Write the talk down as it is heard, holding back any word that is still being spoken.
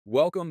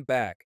Welcome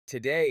back.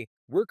 Today,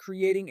 we're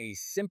creating a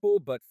simple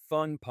but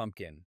fun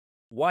pumpkin.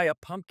 Why a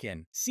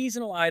pumpkin?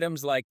 Seasonal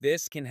items like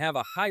this can have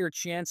a higher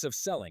chance of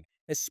selling,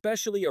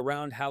 especially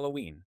around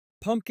Halloween.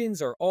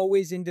 Pumpkins are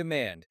always in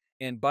demand,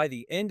 and by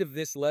the end of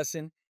this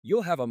lesson,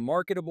 you'll have a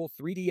marketable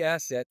 3D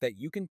asset that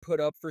you can put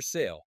up for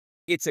sale.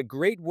 It's a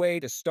great way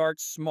to start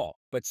small,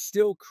 but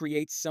still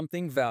create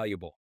something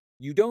valuable.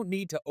 You don't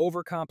need to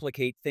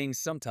overcomplicate things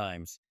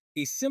sometimes.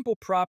 A simple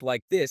prop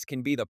like this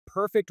can be the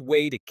perfect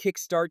way to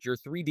kickstart your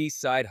 3D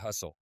side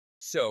hustle.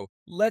 So,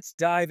 let's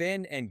dive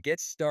in and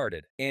get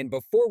started. And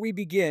before we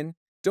begin,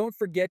 don't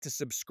forget to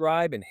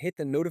subscribe and hit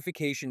the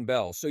notification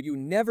bell so you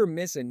never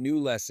miss a new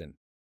lesson.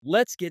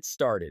 Let's get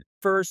started.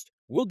 First,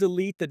 we'll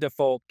delete the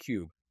default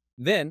cube.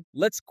 Then,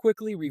 let's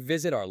quickly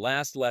revisit our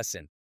last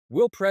lesson.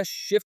 We'll press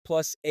Shift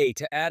plus A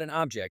to add an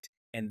object,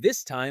 and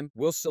this time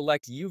we'll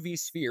select UV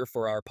sphere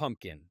for our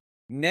pumpkin.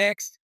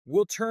 Next,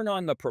 we'll turn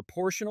on the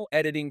proportional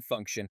editing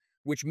function,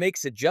 which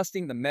makes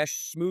adjusting the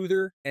mesh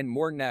smoother and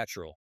more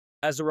natural.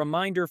 As a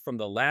reminder from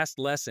the last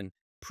lesson,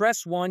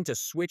 press 1 to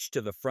switch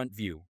to the front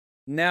view.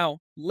 Now,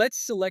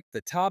 let's select the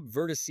top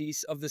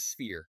vertices of the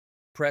sphere.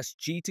 Press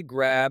G to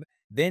grab,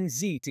 then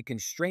Z to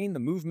constrain the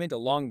movement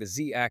along the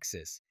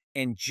Z-axis,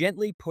 and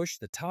gently push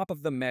the top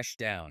of the mesh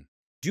down.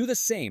 Do the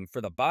same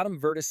for the bottom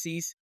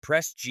vertices,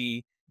 press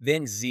G,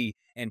 then Z,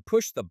 and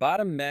push the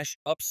bottom mesh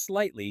up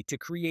slightly to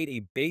create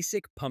a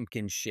basic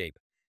pumpkin shape.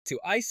 To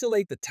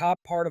isolate the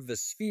top part of the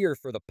sphere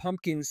for the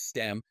pumpkin's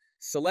stem,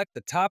 select the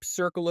top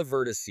circle of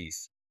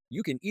vertices.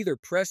 You can either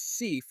press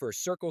C for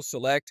circle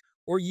select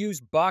or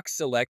use box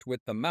select with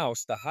the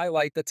mouse to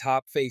highlight the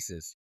top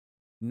faces.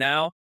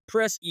 Now,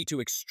 press E to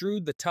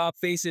extrude the top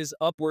faces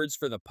upwards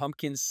for the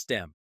pumpkin's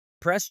stem.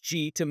 Press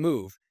G to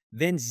move,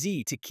 then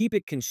Z to keep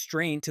it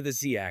constrained to the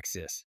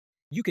Z-axis.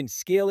 You can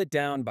scale it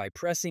down by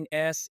pressing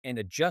S and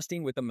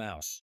adjusting with the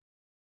mouse.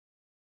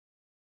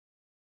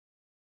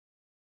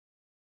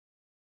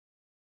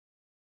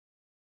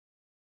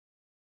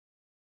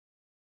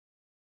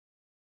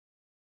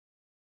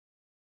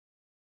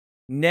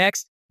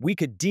 Next, we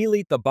could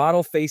delete the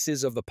bottle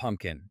faces of the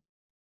pumpkin.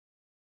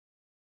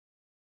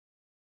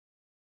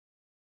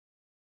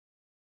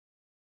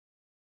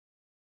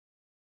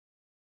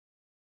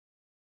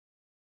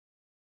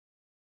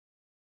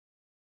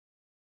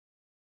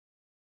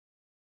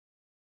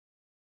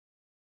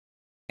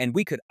 And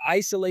we could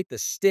isolate the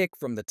stick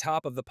from the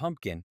top of the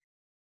pumpkin.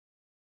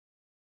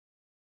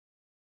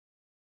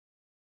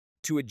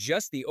 To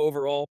adjust the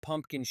overall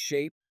pumpkin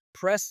shape,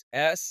 press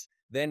S,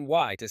 then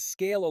Y to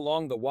scale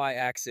along the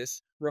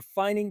Y-axis,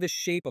 refining the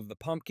shape of the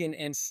pumpkin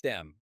and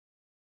stem.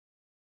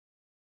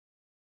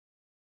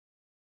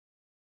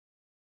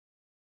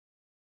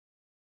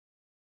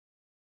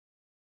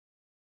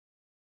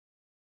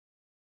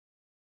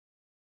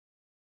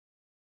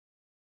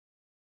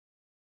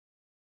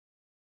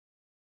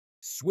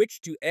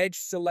 Switch to Edge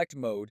Select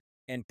mode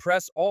and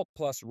press Alt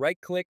plus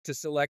right-click to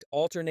select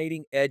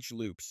alternating edge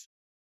loops.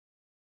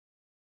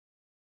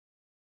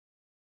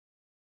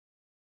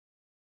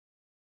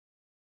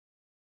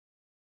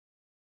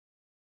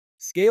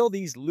 Scale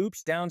these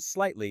loops down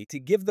slightly to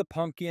give the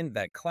pumpkin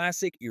that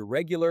classic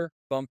irregular,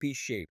 bumpy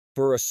shape.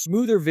 For a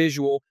smoother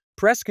visual,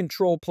 press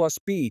Ctrl plus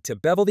B to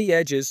bevel the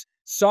edges,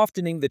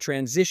 softening the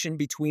transition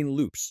between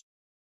loops.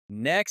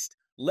 Next,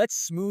 let's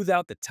smooth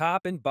out the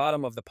top and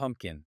bottom of the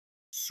pumpkin.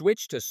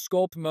 Switch to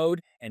Sculpt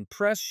mode and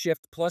press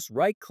Shift plus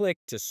right-click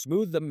to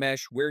smooth the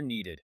mesh where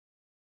needed.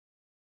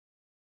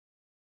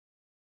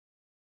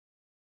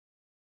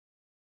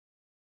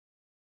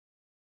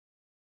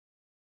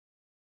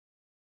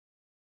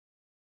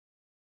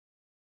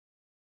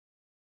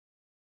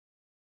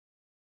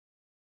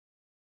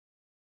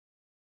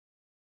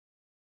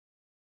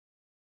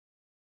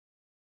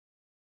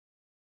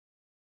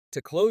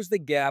 To close the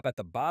gap at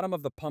the bottom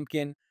of the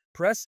pumpkin,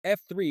 press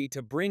F3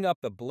 to bring up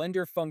the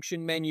Blender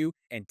function menu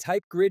and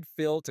type Grid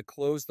Fill to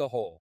close the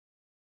hole.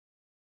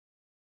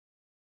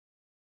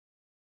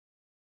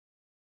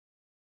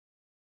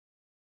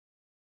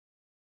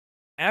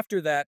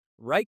 After that,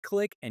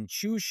 right-click and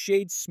choose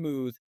Shade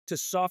Smooth to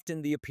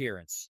soften the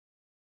appearance.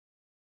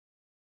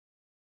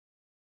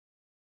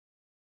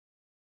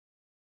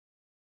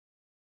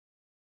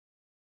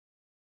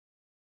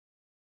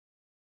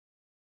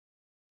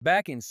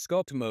 Back in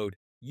Sculpt mode,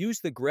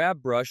 use the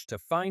Grab brush to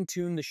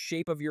fine-tune the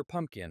shape of your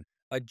pumpkin,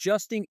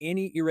 adjusting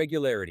any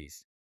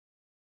irregularities.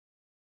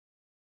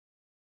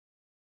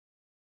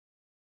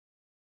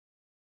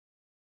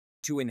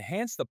 To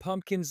enhance the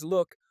pumpkin's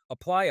look,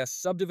 apply a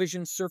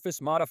Subdivision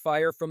Surface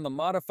Modifier from the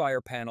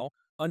Modifier panel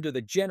under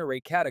the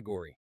Generate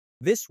category.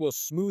 This will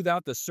smooth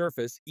out the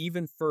surface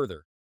even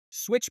further.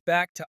 Switch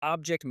back to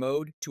Object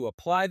mode to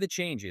apply the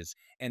changes,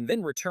 and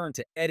then return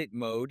to Edit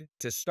mode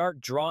to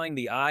start drawing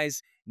the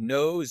eyes,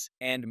 nose,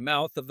 and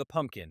mouth of the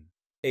pumpkin.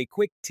 A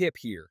quick tip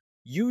here.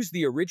 Use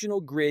the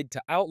original grid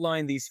to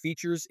outline these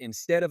features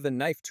instead of the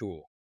knife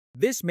tool.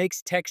 This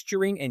makes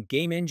texturing and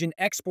game engine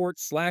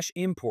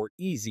export/import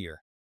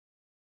easier.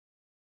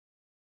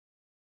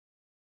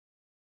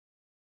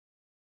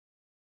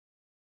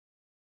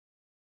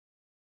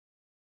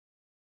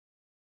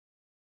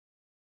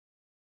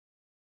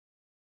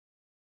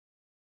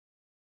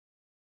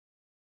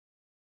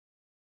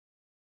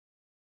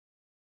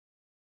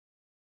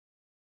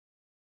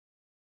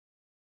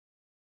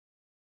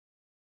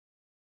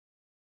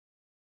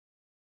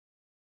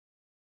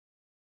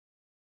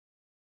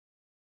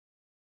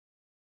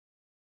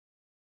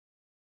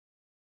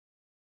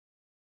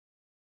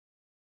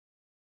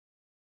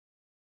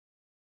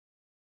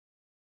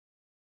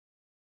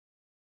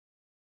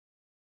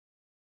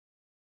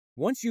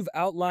 Once you've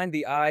outlined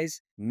the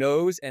eyes,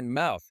 nose, and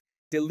mouth,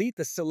 delete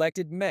the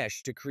selected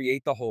mesh to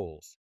create the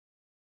holes.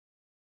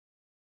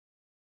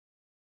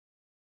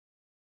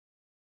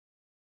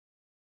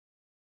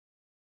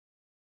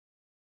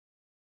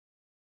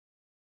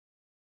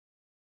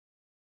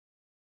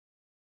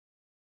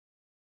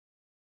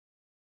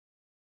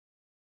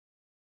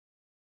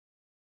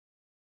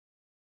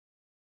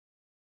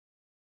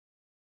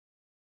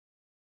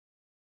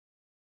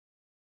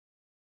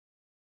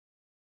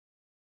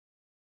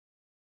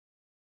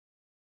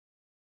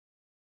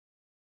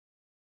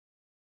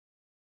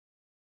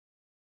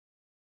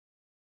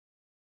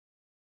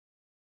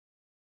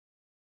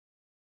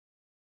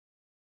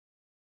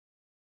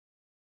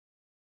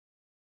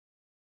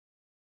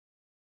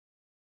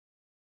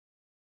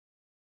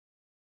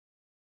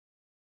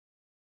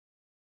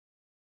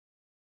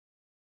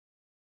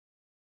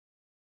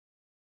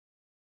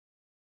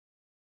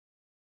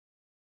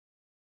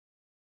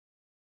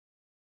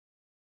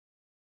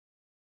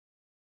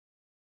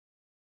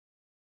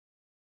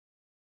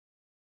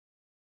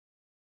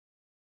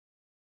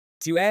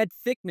 To add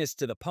thickness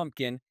to the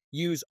pumpkin,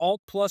 use Alt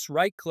plus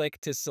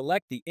right-click to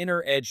select the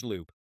inner edge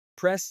loop.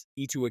 Press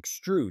E to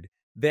extrude,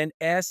 then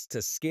S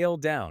to scale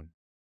down.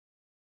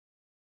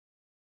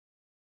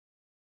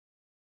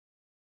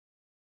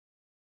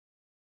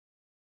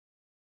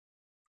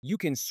 You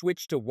can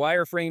switch to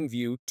wireframe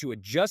view to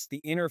adjust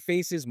the inner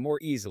faces more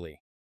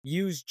easily.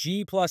 Use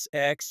G plus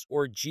X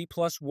or G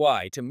plus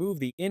Y to move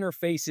the inner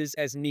faces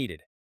as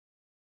needed.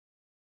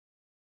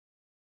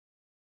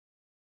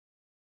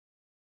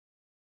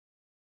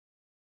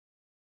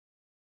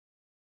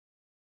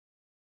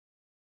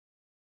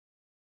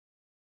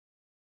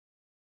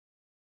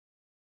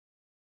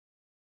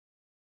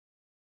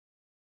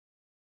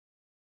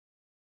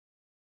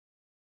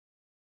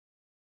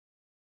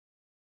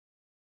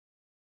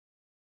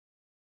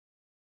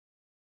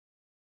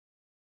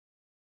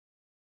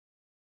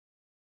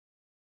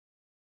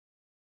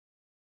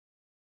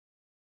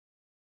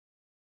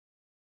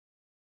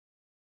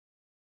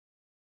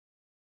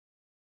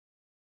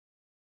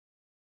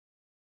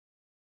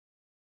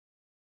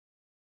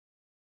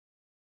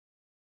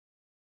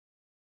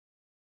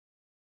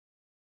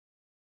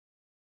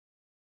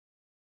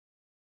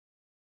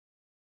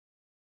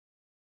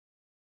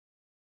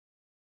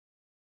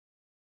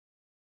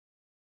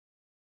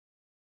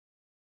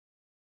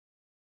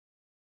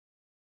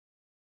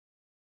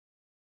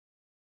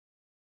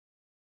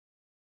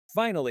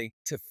 Finally,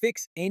 to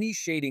fix any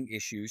shading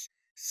issues,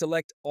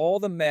 select all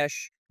the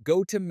mesh,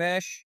 go to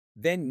Mesh,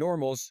 then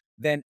Normals,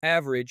 then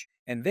Average,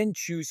 and then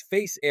choose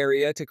Face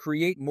Area to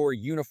create more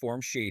uniform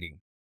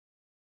shading.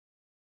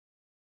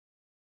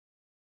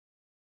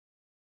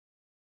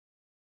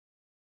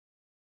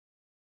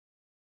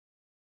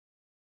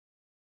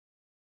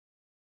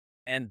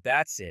 And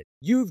that's it.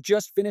 You've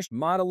just finished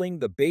modeling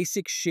the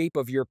basic shape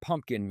of your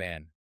pumpkin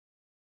man.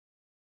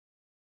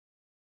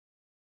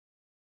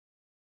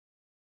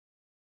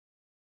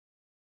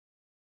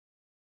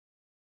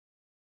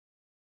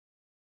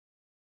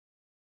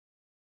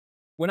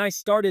 When I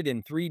started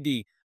in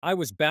 3D, I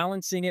was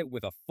balancing it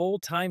with a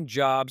full-time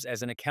jobs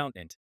as an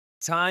accountant.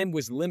 Time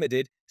was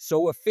limited,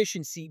 so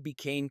efficiency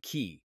became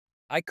key.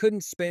 I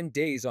couldn't spend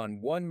days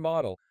on one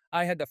model.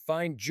 I had to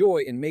find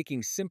joy in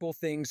making simple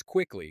things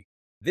quickly.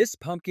 This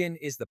pumpkin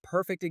is the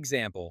perfect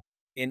example.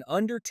 In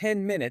under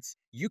 10 minutes,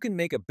 you can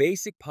make a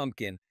basic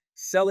pumpkin,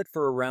 sell it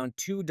for around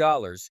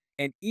 $2,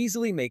 and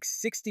easily make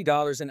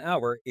 $60 an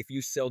hour if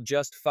you sell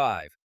just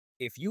 5.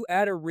 If you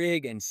add a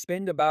rig and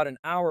spend about an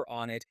hour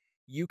on it,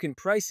 you can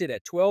price it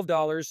at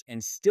 $12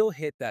 and still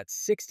hit that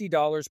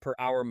 $60 per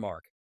hour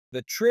mark.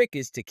 The trick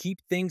is to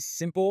keep things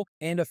simple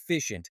and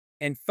efficient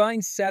and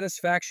find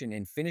satisfaction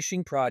in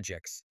finishing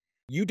projects.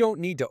 You don't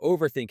need to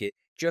overthink it,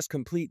 just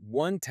complete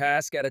one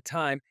task at a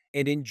time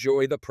and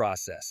enjoy the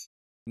process.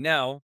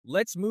 Now,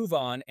 let's move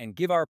on and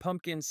give our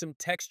pumpkin some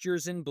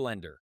textures in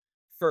Blender.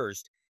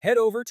 First, head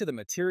over to the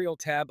Material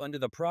tab under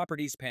the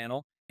Properties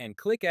panel and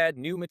click Add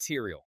New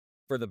Material.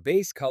 For the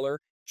base color,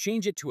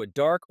 change it to a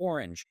dark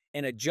orange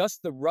and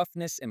adjust the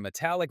roughness and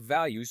metallic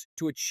values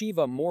to achieve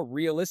a more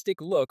realistic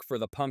look for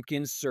the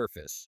pumpkin's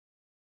surface.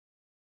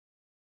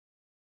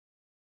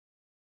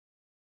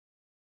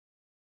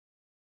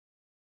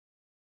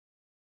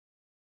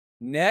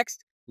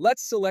 Next,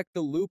 let's select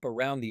the loop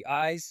around the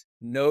eyes,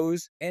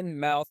 nose, and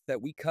mouth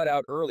that we cut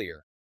out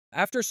earlier.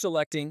 After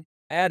selecting,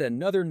 add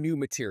another new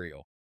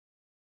material.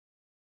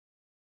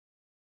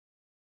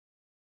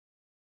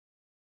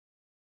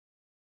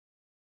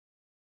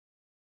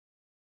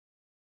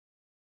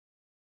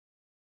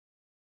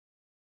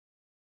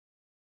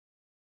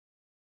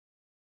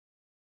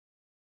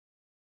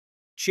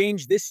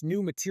 Change this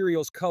new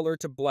material's color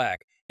to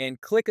black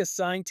and click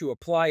Assign to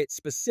apply it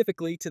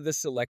specifically to the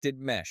selected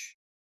mesh.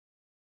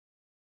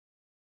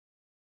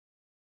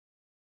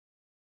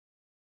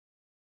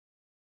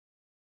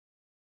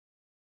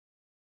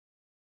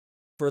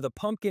 For the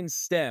pumpkin's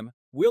stem,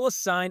 we'll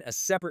assign a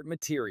separate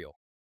material.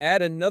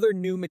 Add another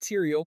new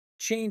material,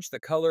 change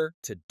the color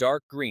to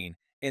dark green,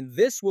 and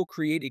this will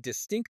create a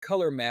distinct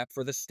color map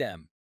for the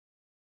stem.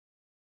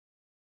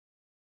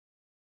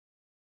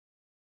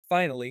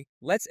 Finally,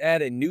 let's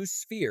add a new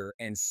sphere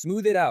and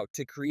smooth it out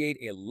to create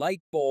a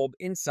light bulb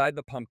inside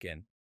the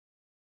pumpkin.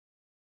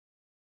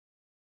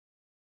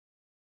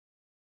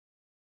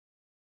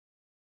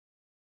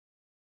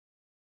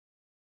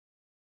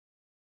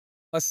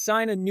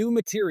 Assign a new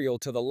material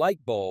to the light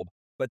bulb,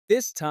 but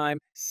this time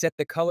set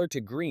the color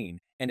to green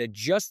and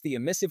adjust the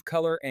emissive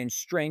color and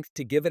strength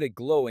to give it a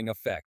glowing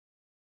effect.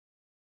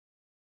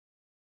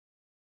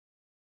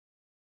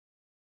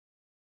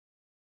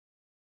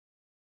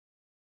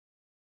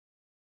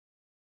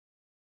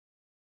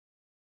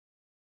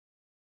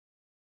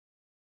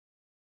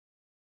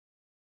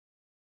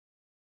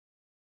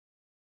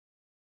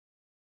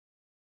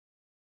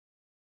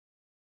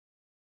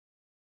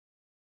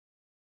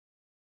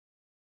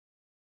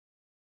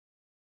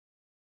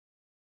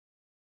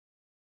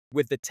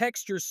 With the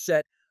textures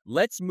set,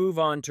 let's move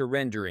on to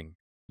rendering.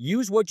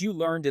 Use what you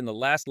learned in the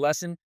last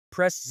lesson,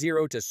 press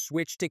 0 to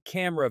switch to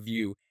camera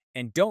view,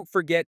 and don't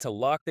forget to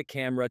lock the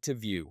camera to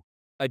view.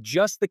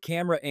 Adjust the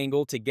camera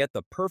angle to get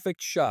the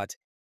perfect shot.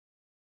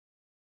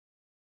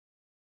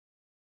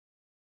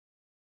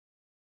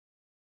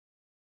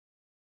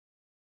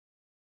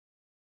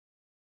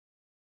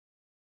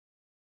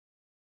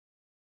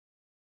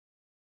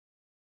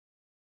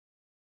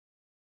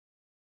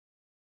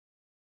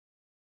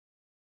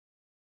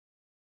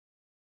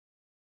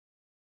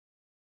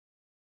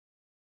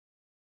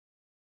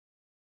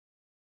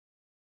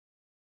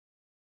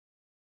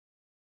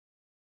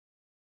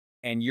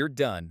 And you're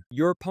done.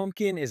 Your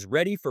pumpkin is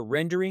ready for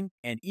rendering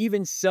and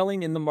even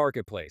selling in the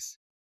marketplace.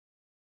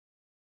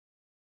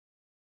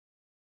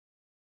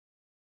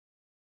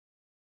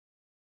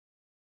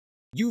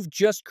 You've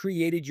just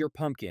created your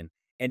pumpkin,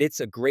 and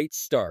it's a great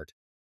start.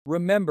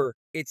 Remember,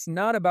 it's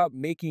not about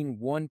making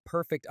one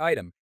perfect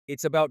item.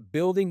 It's about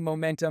building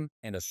momentum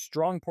and a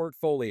strong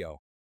portfolio.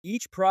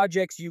 Each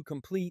project you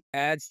complete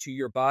adds to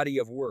your body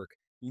of work,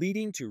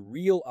 leading to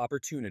real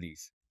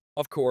opportunities.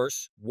 Of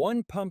course,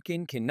 one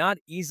pumpkin cannot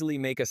easily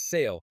make a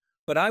sale,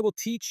 but I will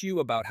teach you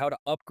about how to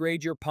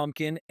upgrade your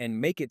pumpkin and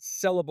make it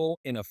sellable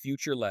in a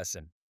future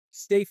lesson.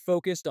 Stay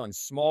focused on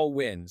small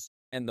wins,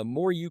 and the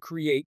more you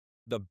create,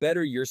 the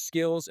better your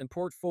skills and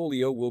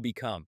portfolio will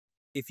become.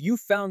 If you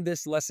found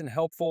this lesson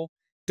helpful,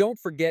 don't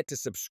forget to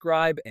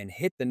subscribe and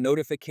hit the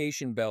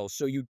notification bell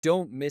so you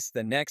don't miss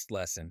the next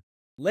lesson.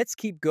 Let's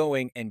keep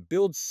going and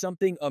build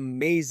something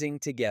amazing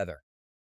together.